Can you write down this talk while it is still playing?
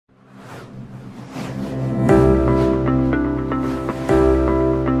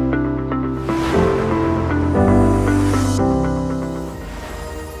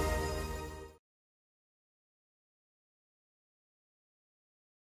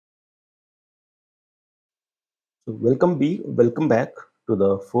So welcome back to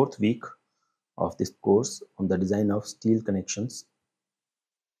the fourth week of this course on the design of steel connections.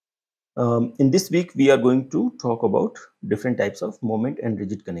 In this week, we are going to talk about different types of moment and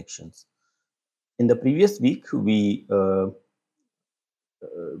rigid connections. In the previous week, we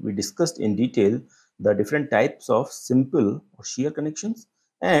discussed in detail the different types of simple or shear connections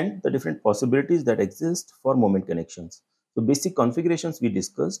and the different possibilities that exist for moment connections. So basic configurations we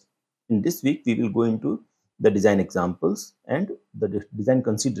discussed. In this week, we will go into the design examples and the design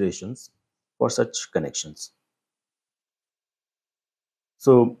considerations for such connections.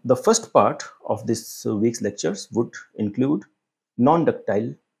 So the first part of this week's lectures would include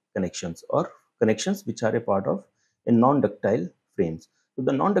non-ductile connections or connections which are a part of a non-ductile frames. So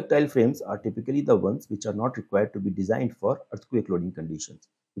the non-ductile frames are typically the ones which are not required to be designed for earthquake loading conditions,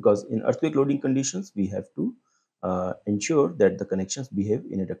 because in earthquake loading conditions we have to ensure that the connections behave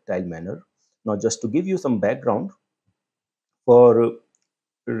in a ductile manner. Now, just to give you some background, for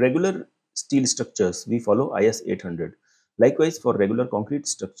regular steel structures, we follow IS 800. Likewise, for regular concrete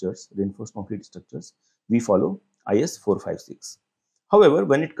structures, reinforced concrete structures, we follow IS 456. However,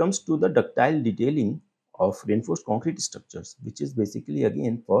 when it comes to the ductile detailing of reinforced concrete structures, which is basically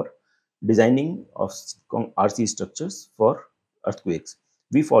again for designing of RC structures for earthquakes,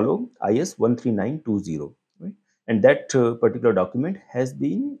 we follow IS 13920. Right? And that particular document has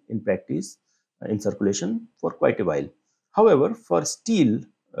been in practice in circulation for quite a while. However, for steel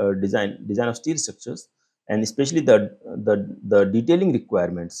design of steel structures, and especially the detailing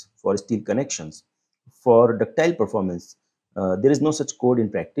requirements for steel connections for ductile performance, there is no such code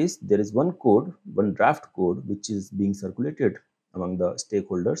in practice. There is one code, one draft code, which is being circulated among the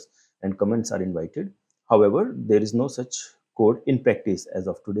stakeholders, and comments are invited. However, there is no such code in practice as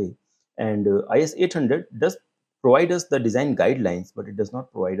of today. And IS 800 does provide us the design guidelines, but it does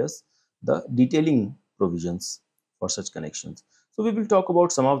not provide us the detailing provisions for such connections. So we will talk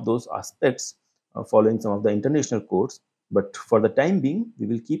about some of those aspects following some of the international codes, but for the time being, we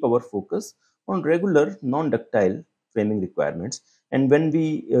will keep our focus on regular non-ductile framing requirements. And when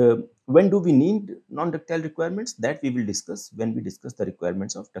do we need non-ductile requirements, that we will discuss when we discuss the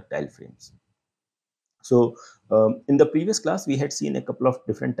requirements of ductile frames. So in the previous class, we had seen a couple of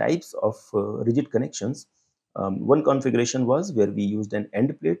different types of rigid connections. One configuration was where we used an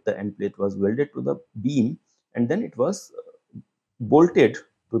end plate. The end plate was welded to the beam, and then it was bolted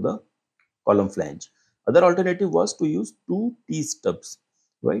to the column flange. Other alternative was to use two T stubs,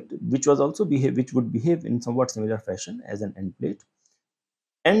 right, which would behave in somewhat similar fashion as an end plate.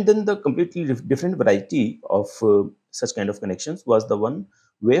 And then the completely different variety of such kind of connections was the one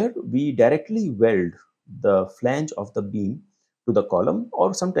where we directly weld the flange of the beam to the column,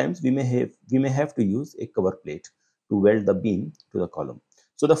 or sometimes we may have to use a cover plate to weld the beam to the column.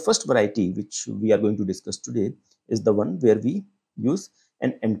 So the first variety which we are going to discuss today is the one where we use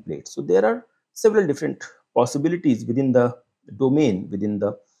an end plate. So there are several different possibilities within the domain, within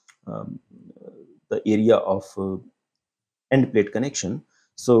um, the area of end plate connection.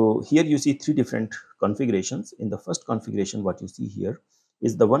 So here you see three different configurations. In the first configuration, what you see here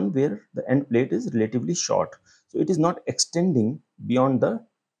is the one where the end plate is relatively short. So it is not extending beyond the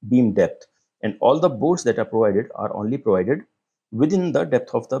beam depth, and all the bolts that are provided are only provided within the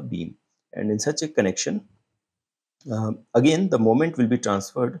depth of the beam. And in such a connection, again, the moment will be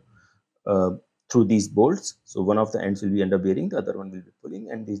transferred uh, through these bolts. So one of the ends will be under bearing, the other one will be pulling,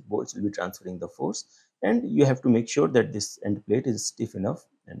 and these bolts will be transferring the force. And you have to make sure that this end plate is stiff enough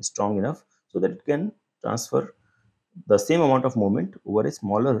and strong enough so that it can transfer the same amount of moment over a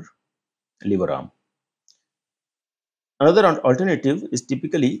smaller lever arm. Another alternative is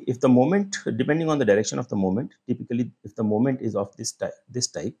typically if the moment, depending on the direction of the moment, typically if the moment is of this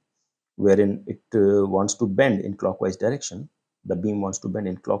type, wherein it wants to bend in clockwise direction, the beam wants to bend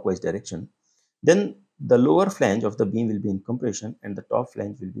in clockwise direction, then the lower flange of the beam will be in compression and the top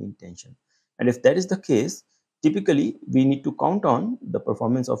flange will be in tension. And if that is the case, typically we need to count on the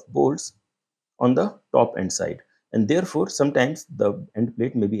performance of bolts on the top end side, and therefore sometimes the end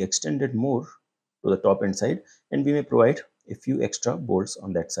plate may be extended more to the top end side, and we may provide a few extra bolts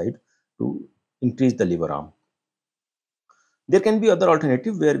on that side to increase the lever arm. There can be other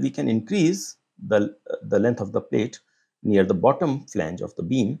alternative where we can increase the length of the plate near the bottom flange of the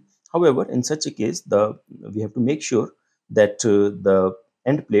beam. However, in such a case, we have to make sure that the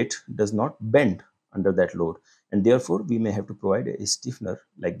end plate does not bend under that load, and therefore we may have to provide a stiffener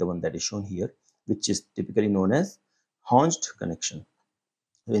like the one that is shown here, which is typically known as hinged connection.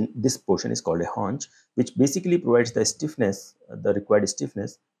 When this portion is called a haunch, which basically provides the stiffness, the required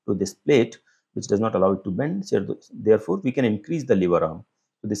stiffness to this plate, which does not allow it to bend. So therefore, we can increase the lever arm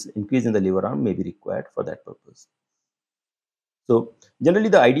So this increase in the lever arm may be required for that purpose. So generally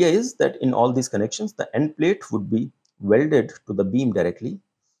the idea is that in all these connections, the end plate would be welded to the beam directly,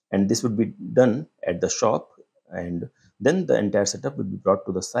 and this would be done at the shop, and then the entire setup would be brought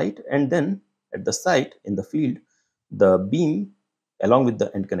to the site, and then at the site in the field, the beam along with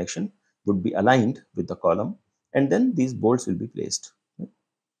the end connection would be aligned with the column, and then these bolts will be placed.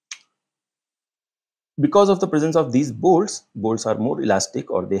 Because of the presence of these bolts are more elastic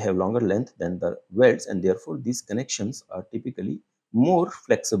or they have longer length than the welds, and therefore these connections are typically more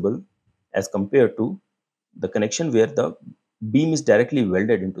flexible as compared to the connection where the beam is directly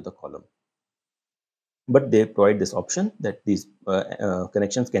welded into the column. But they provide this option that these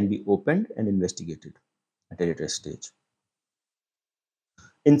connections can be opened and investigated at a later stage.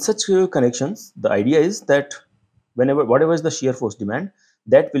 In such connections, the idea is that whatever is the shear force demand,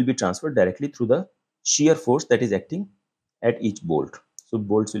 that will be transferred directly through the shear force that is acting at each bolt. So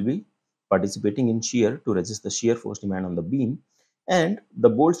bolts will be participating in shear to resist the shear force demand on the beam, and the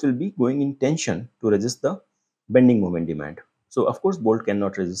bolts will be going in tension to resist the bending moment demand. So of course bolt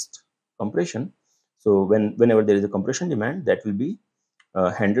cannot resist compression. So whenever there is a compression demand, that will be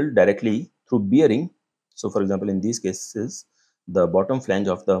handled directly through bearing. So for example, in these cases, the bottom flange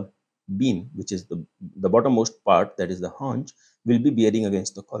of the beam, which is the bottommost part, that is the haunch, will be bearing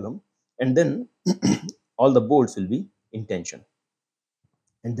against the column, and then all the bolts will be in tension,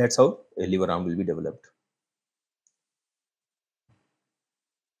 and that's how a lever arm will be developed.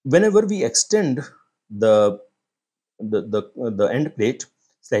 Whenever we extend the the end plate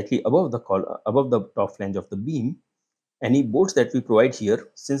slightly above the top flange of the beam, any bolts that we provide here,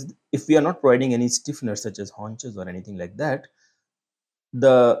 since if we are not providing any stiffeners such as haunches or anything like that,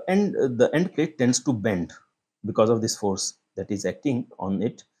 the end plate tends to bend because of this force that is acting on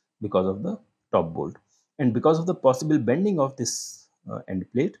it because of the top bolt, and because of the possible bending of this end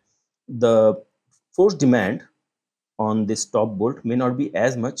plate, the force demand on this top bolt may not be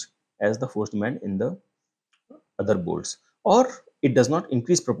as much as the force demand in the other bolts, or it does not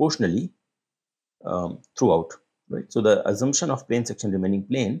increase proportionally throughout, right? So the assumption of plane section remaining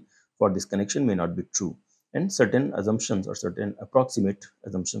plane for this connection may not be true, and certain assumptions or certain approximate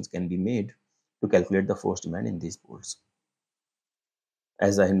assumptions can be made to calculate the force demand in these bolts.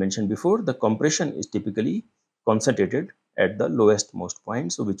 As I had mentioned before, the compression is typically concentrated at the lowest most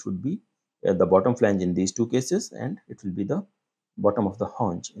point, so which would be the bottom flange in these two cases, and it will be the bottom of the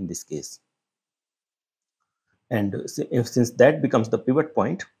haunch in this case. And since that becomes the pivot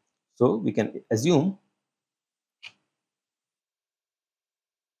point, so we can assume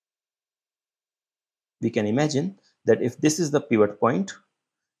we can imagine that if this is the pivot point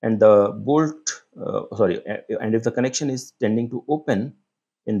and the bolt and if the connection is tending to open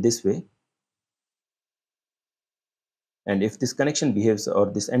in this way, and if this connection behaves, or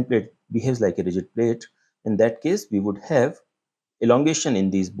this end plate behaves like a rigid plate, in that case we would have elongation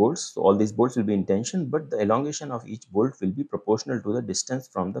in these bolts. So all these bolts will be in tension, but the elongation of each bolt will be proportional to the distance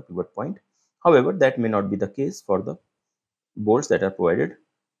from the pivot point. However, that may not be the case for the bolts that are provided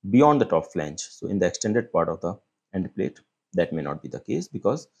beyond the top flange. So in the extended part of the end plate, that may not be the case,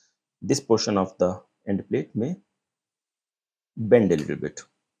 because this portion of the end plate may bend a little bit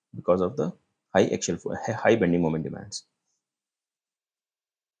because of the high bending moment demands.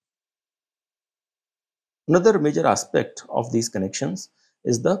 Another major aspect of these connections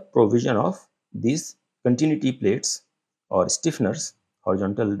is the provision of these continuity plates or stiffeners,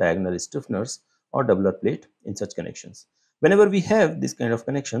 horizontal diagonal stiffeners or doubler plate in such connections. Whenever we have this kind of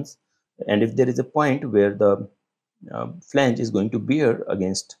connections, and if there is a point where the flange is going to bear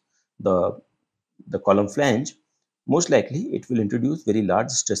against the column flange, most likely it will introduce very large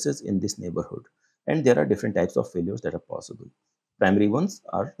stresses in this neighborhood, and there are different types of failures that are possible. Primary ones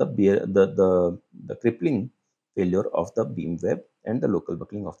are the crippling failure of the beam web and the local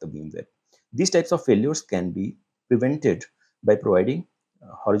buckling of the beam web. These types of failures can be prevented by providing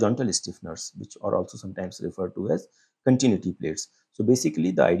horizontal stiffeners, which are also sometimes referred to as continuity plates. So basically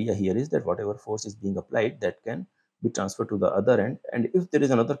the idea here is that whatever force is being applied, that can be transferred to the other end, and if there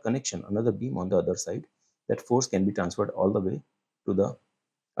is another connection, another beam on the other side, that force can be transferred all the way to the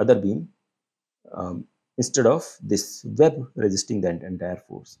other beam, instead of this web resisting the entire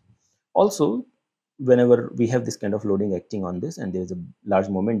force. Also, whenever we have this kind of loading acting on this and there is a large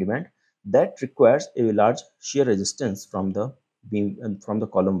moment demand, that requires a large shear resistance from the beam and from the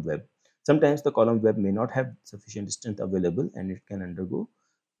column web. Sometimes the column web may not have sufficient strength available, and it can undergo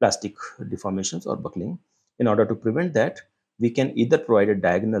plastic deformations or buckling. In order to prevent that, we can either provide a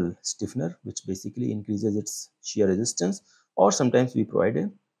diagonal stiffener, which basically increases its shear resistance, or sometimes we provide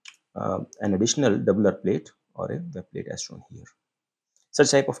an additional doubler plate or a web plate as shown here.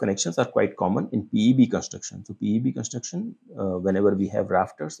 Such type of connections are quite common in PEB construction. So PEB construction, whenever we have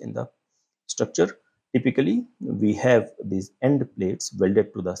rafters in the structure, typically we have these end plates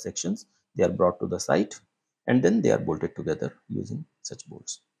welded to the sections. They are brought to the site and then they are bolted together using such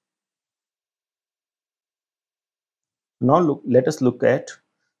bolts. Now let us look at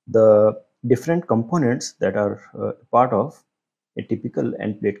the different components that are part of a typical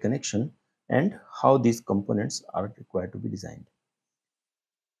end plate connection and how these components are required to be designed.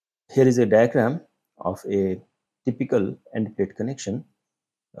 Here is a diagram of a typical end plate connection.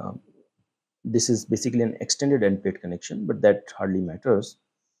 Um, this is basically an extended end plate connection, but that hardly matters.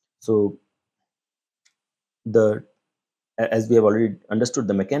 So the as we have already understood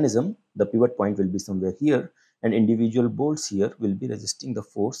the mechanism, the pivot point will be somewhere here and individual bolts here will be resisting the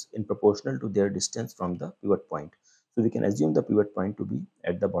force in proportional to their distance from the pivot point. So we can assume the pivot point to be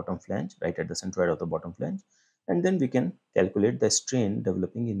at the bottom flange, right at the centroid of the bottom flange, and then we can calculate the strain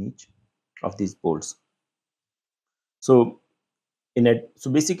developing in each of these bolts. So so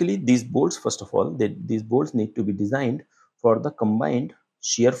basically these bolts, first of all, these bolts need to be designed for the combined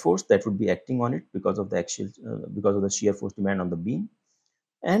shear force that would be acting on it because of the because of the shear force demand on the beam,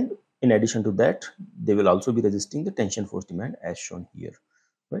 and in addition to that they will also be resisting the tension force demand as shown here,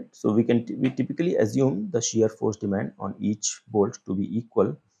 right? So we typically assume the shear force demand on each bolt to be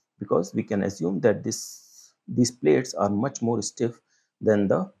equal because we can assume that these plates are much more stiff than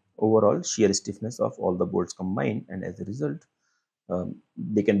the overall shear stiffness of all the bolts combined, and as a result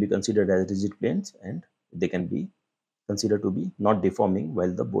they can be considered as rigid planes and they can be considered to be not deforming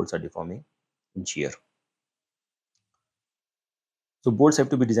while the bolts are deforming in shear. So bolts have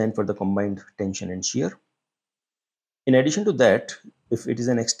to be designed for the combined tension and shear. In addition to that, if it is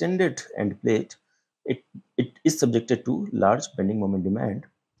an extended end plate, it is subjected to large bending moment demand,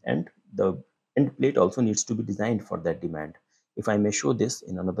 and the end plate also needs to be designed for that demand. If I may show this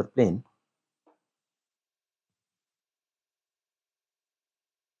in another plane.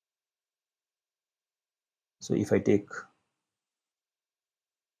 So if I take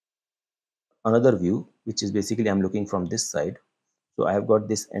another view, which is basically I'm looking from this side. So I have got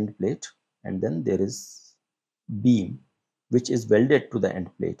this end plate and then there is beam which is welded to the end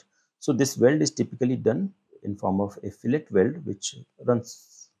plate. So this weld is typically done in form of a fillet weld which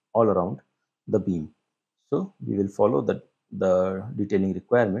runs all around the beam. So we will follow the detailing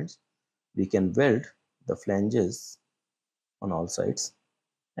requirements. We can weld the flanges on all sides,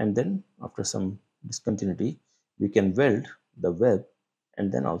 and then after some discontinuity we can weld the web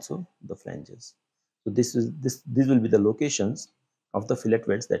and then also the flanges. So these will be the locations of the fillet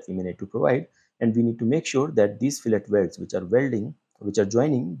welds that we may need to provide, and we need to make sure that these fillet welds which are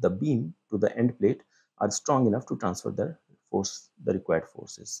joining the beam to the end plate are strong enough to transfer the required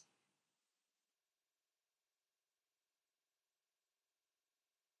forces.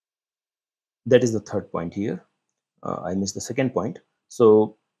 That is the third point here. I missed the second point.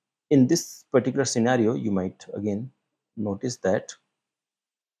 So in this particular scenario, you might again notice that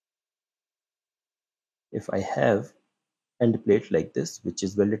if I have end plate like this, which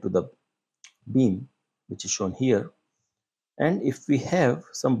is welded to the beam, which is shown here, and if we have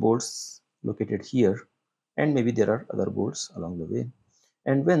some bolts located here, and maybe there are other bolts along the way,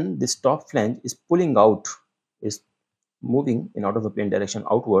 and when this top flange is pulling out, is moving in out of the plane direction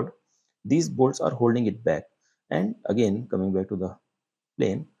outward, these bolts are holding it back. And again, coming back to the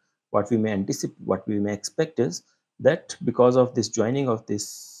plane, what we may anticipate, what we may expect is that because of this joining of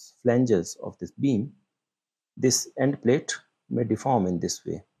these flanges of this beam, this end plate may deform in this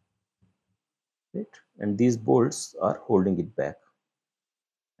way, right? And these bolts are holding it back,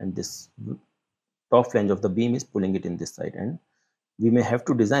 and this top flange of the beam is pulling it in this side, and we may have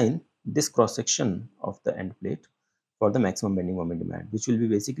to design this cross section of the end plate for the maximum bending moment demand, which will be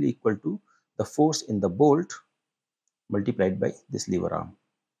basically equal to the force in the bolt multiplied by this lever arm,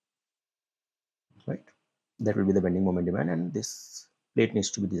 right? That will be the bending moment demand, and this plate needs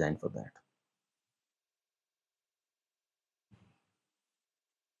to be designed for that.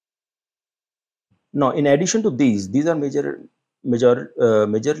 Now, in addition to these are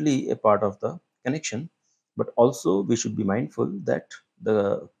majorly a part of the connection, but also we should be mindful that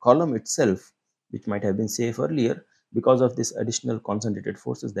the column itself, which might have been safe earlier, because of this additional concentrated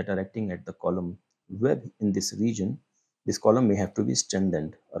forces that are acting at the column web in this region, this column may have to be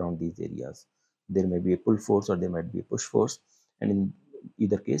strengthened around these areas. There may be a pull force or there might be a push force, and in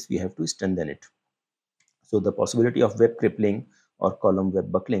either case, we have to strengthen it. So the possibility of web crippling or column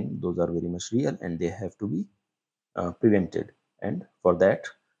web buckling, those are very much real and they have to be prevented. And for that,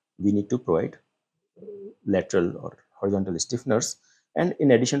 we need to provide lateral or horizontal stiffeners. And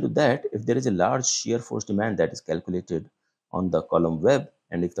in addition to that, if there is a large shear force demand that is calculated on the column web,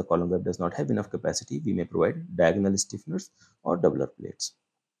 and if the column web does not have enough capacity, we may provide diagonal stiffeners or doubler plates.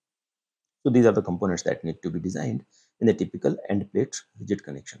 So these are the components that need to be designed in a typical end plate rigid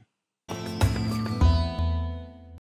connection.